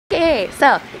Okay,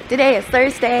 so today is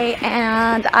Thursday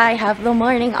and I have the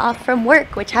morning off from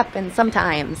work, which happens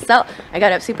sometimes. So I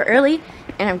got up super early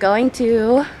and I'm going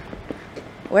to...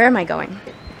 Where am I going?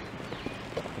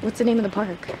 What's the name of the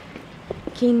park?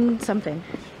 Something.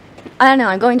 I don't know,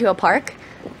 I'm going to a park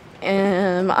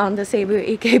on the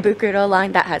Seibu Ikebukuro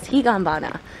line that has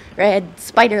Higanbana, red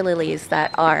spider lilies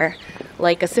that are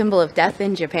like a symbol of death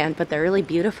in Japan, but they're really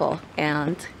beautiful.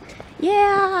 And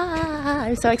yeah,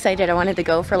 I'm so excited. I wanted to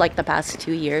go for like the past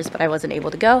 2 years, but I wasn't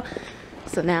able to go.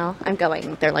 So now I'm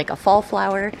going. They're like a fall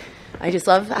flower. I just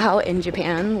love how in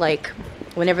Japan, like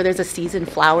whenever there's a season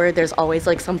flower, there's always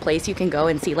like some place you can go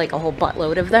and see like a whole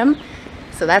buttload of them.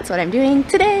 So that's what I'm doing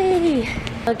today.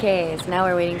 Okay, so now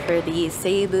we're waiting for the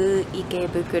Seibu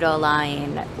Ikebukuro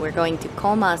line. We're going to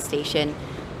Koma Station,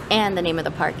 and the name of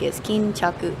the park is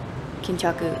Kinchakuda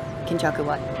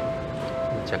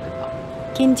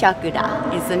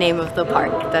is the name of the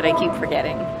park that I keep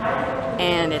forgetting.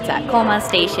 And it's at Koma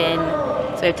Station,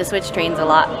 so we have to switch trains a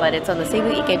lot, but it's on the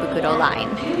Seibu Ikebukuro line.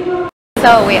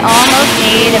 So we almost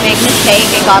made a big mistake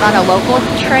and got on a local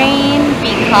train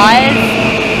because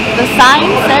the sign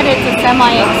said it's a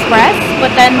semi-express,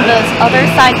 but then the other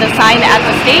side, the sign at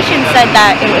the station said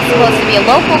that it was supposed to be a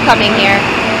local coming here.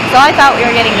 So I thought we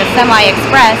were getting the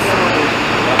semi-express,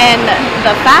 and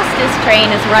the fastest train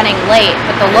is running late,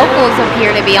 but the locals appear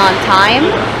to be on time.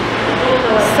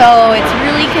 So it's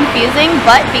really confusing,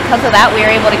 but because of that we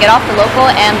were able to get off the local,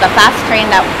 and the fast train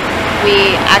that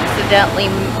we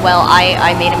accidentally, well,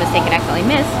 I made a mistake and accidentally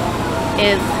missed,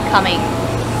 is coming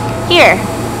here.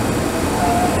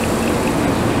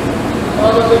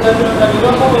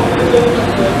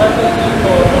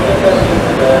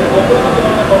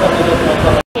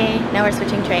 Okay, now we're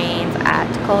switching trains at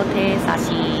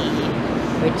Kotesashi,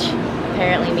 which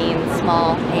apparently means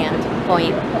small hand,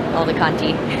 point, all the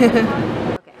kanji. Okay.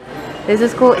 There's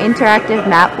this cool interactive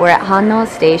map. We're at Hanno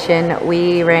Station.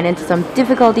 We ran into some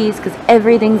difficulties because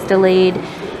everything's delayed,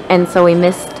 and so we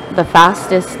missed the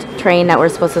fastest train that we're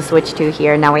supposed to switch to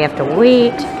here. Now we have to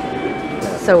wait.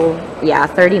 So yeah,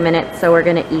 30 minutes, so we're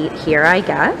gonna eat here, I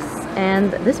guess.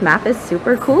 And this map is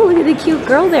super cool. Look at the cute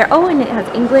girl there. Oh, and it has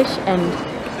English, and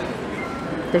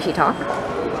does she talk?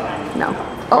 No.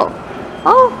 Oh,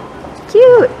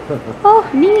 cute. Oh,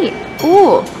 neat.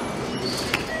 Cool.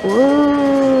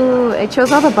 Ooh, it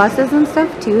shows all the buses and stuff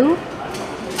too.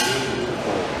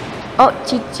 Oh,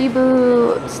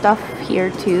 Chichibu stuff here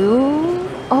too.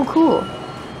 Oh, cool.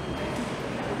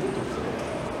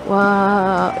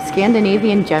 Wow,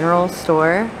 Scandinavian General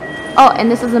Store. Oh, and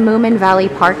this is the Moomin Valley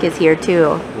Park is here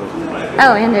too.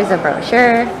 Oh, and there's a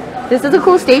brochure. This is a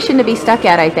cool station to be stuck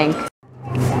at, I think.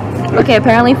 Okay,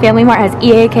 apparently Family Mart has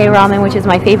EAK ramen, which is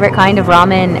my favorite kind of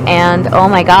ramen, and oh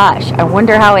my gosh, I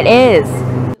wonder how it is.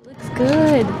 It looks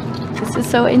good. This is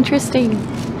so interesting.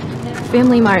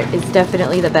 Family Mart is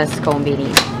definitely the best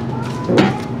konbini.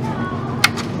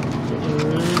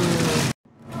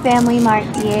 Family Mart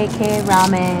EAK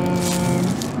ramen.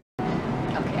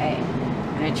 Okay,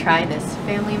 I'm gonna try this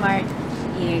Family Mart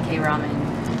EAK ramen.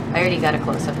 I already got a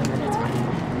close-up of it, it's fine.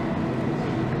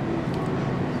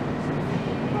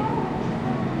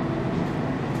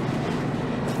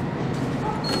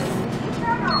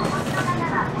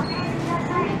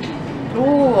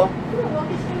 Ooh,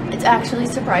 it's actually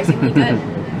surprisingly good.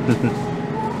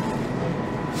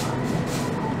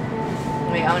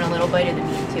 Wait, I want a little bite of the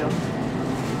meat too.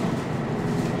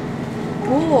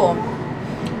 Ooh,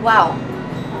 wow.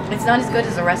 It's not as good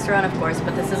as a restaurant, of course,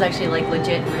 but this is actually like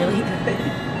legit really good.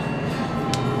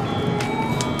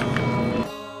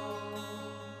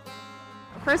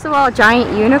 First of all,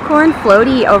 giant unicorn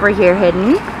floaty over here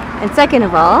hidden. And second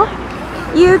of all,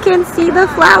 you can see the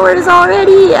flowers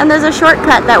already. And there's a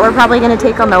shortcut that we're probably going to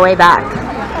take on the way back.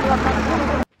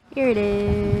 Here it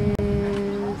is.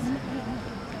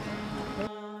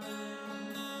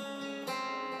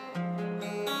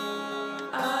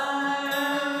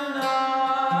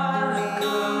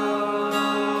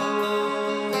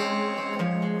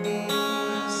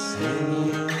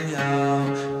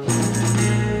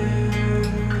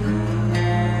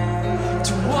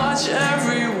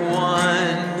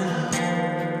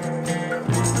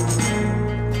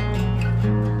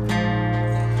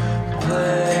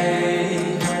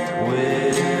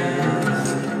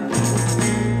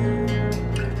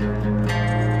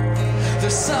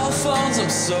 Cell phones, I'm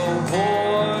so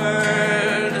bored.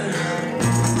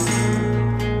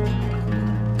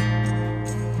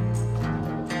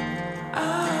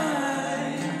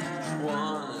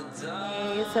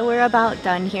 So we're about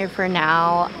done here for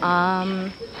now.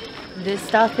 This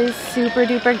stuff is super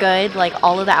duper good. Like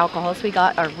all of the alcohols we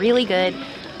got are really good.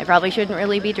 I probably shouldn't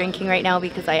really be drinking right now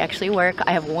because I actually work.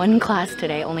 I have one class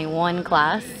today, only one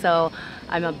class, so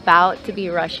I'm about to be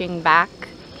rushing back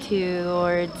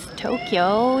towards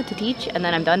Tokyo to teach, and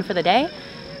then I'm done for the day.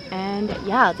 And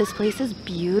yeah, this place is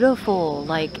beautiful.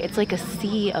 Like, it's like a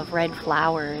sea of red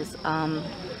flowers.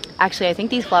 Actually, I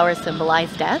think these flowers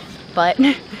symbolize death, but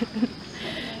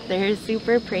they're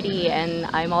super pretty, and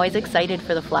I'm always excited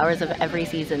for the flowers of every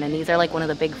season, and these are like one of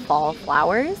the big fall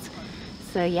flowers.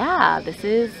 So yeah, this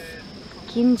is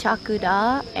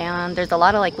Kinchakuda, and there's a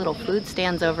lot of like little food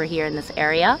stands over here in this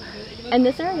area. And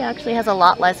this area actually has a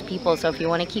lot less people, so if you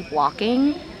want to keep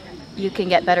walking, you can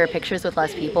get better pictures with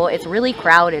less people. It's really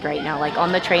crowded right now. Like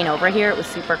on the train over here, it was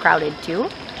super crowded too.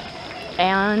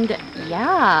 And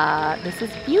yeah, this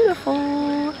is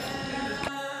beautiful.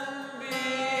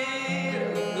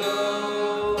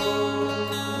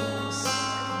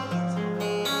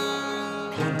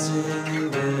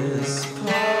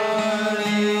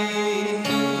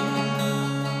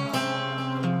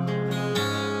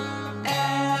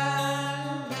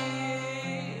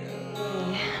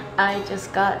 I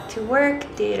just got to work,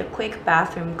 did a quick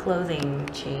bathroom clothing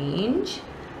change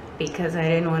because I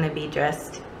didn't want to be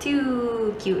dressed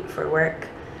too cute for work.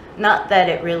 Not that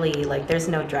it really, like, there's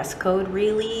no dress code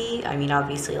really. I mean,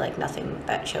 obviously, like, nothing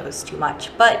that shows too much,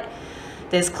 but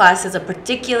this class is a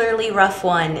particularly rough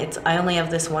one. I only have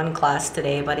this one class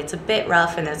today, but it's a bit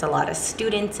rough and there's a lot of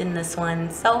students in this one.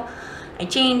 So I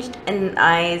changed, and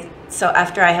so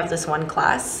after I have this one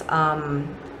class,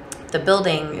 the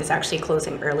building is actually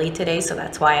closing early today, so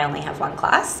that's why I only have one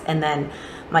class. And then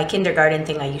my kindergarten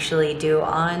thing I usually do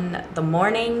on the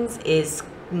mornings is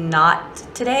not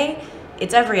today.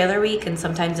 It's every other week, and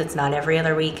sometimes it's not every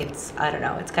other week. I don't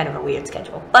know, it's kind of a weird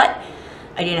schedule. But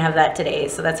I didn't have that today,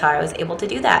 so that's how I was able to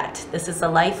do that. This is the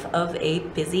life of a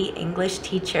busy English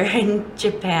teacher in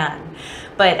Japan.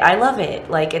 But I love it.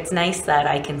 Like, it's nice that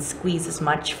I can squeeze as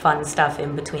much fun stuff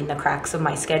in between the cracks of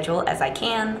my schedule as I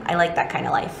can. I like that kind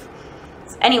of life.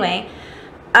 Anyway,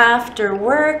 after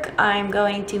work, I'm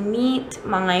going to meet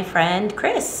my friend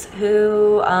Chris,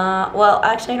 who, well,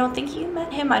 actually, I don't think you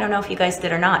met him. I don't know if you guys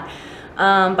did or not.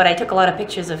 But I took a lot of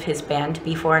pictures of his band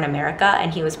before in America,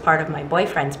 and he was part of my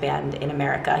boyfriend's band in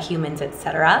America, Humans,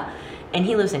 Etcetera. And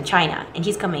he lives in China, and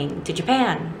he's coming to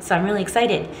Japan. So I'm really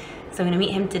excited. So I'm going to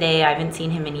meet him today. I haven't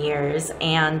seen him in years.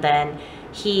 And then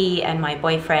he and my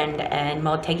boyfriend and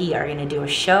Motegi are going to do a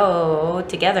show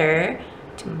together.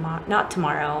 Not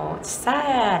tomorrow,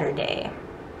 Saturday.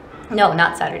 No,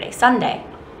 not Saturday, Sunday.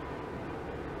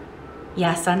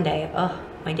 Yeah, Sunday. Oh,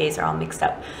 my days are all mixed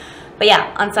up. But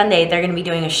yeah, on Sunday, they're going to be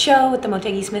doing a show with the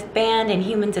Motegi Smith Band and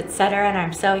Humans, Etcetera, and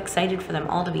I'm so excited for them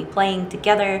all to be playing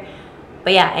together.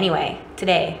 But yeah, anyway,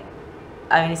 today,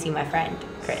 I'm going to see my friend,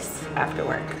 Chris, after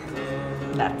work.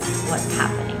 That's what's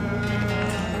happening.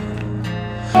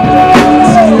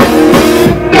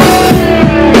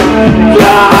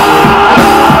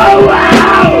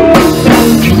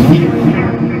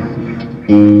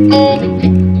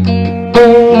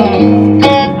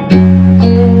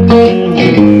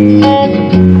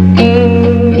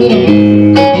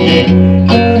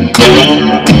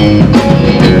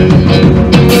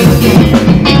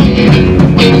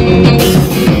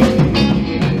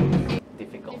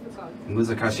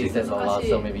 She says a lot,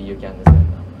 so maybe you can understand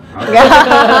now.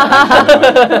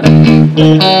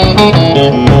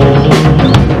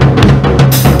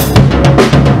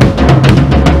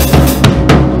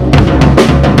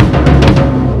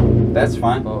 That's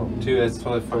fine. Oh. 2 is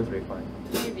totally fine. 3 fine.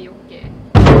 Maybe okay.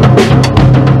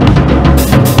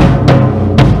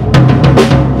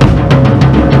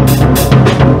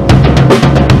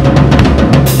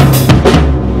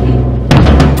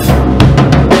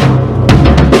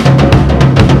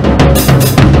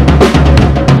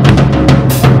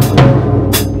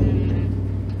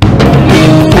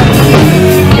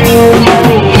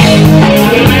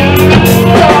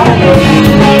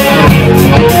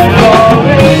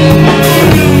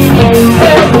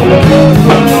 Hey!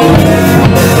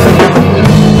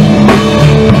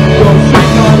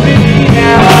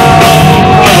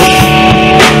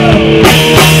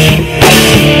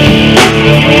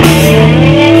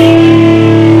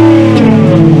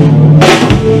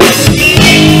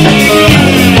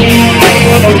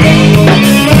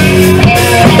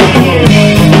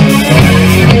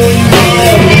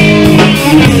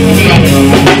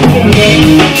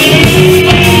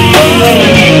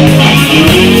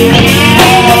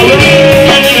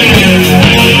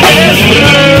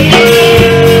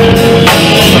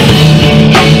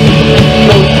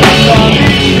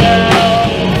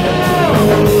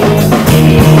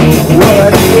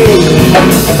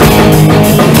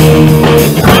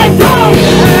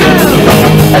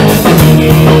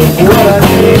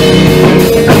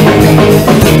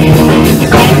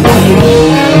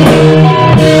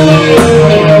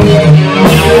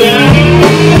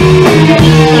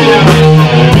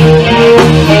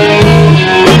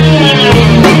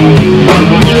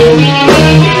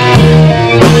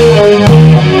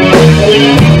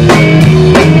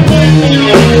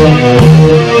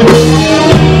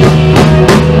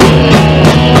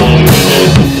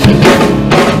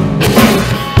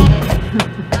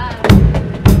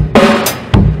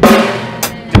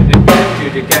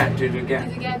 it again, do it again.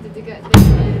 Do it again, do it again.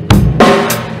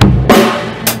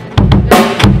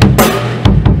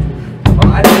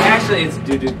 Well, I think actually it's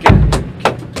do it again.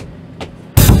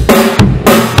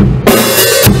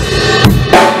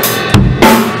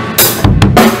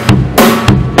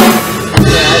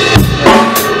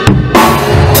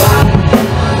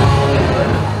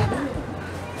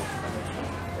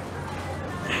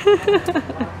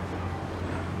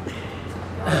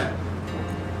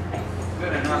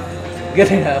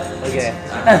 Good enough. Okay.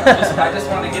 I just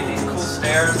want to get these cool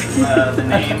stairs, the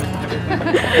name.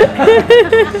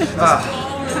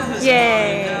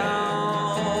 Yay!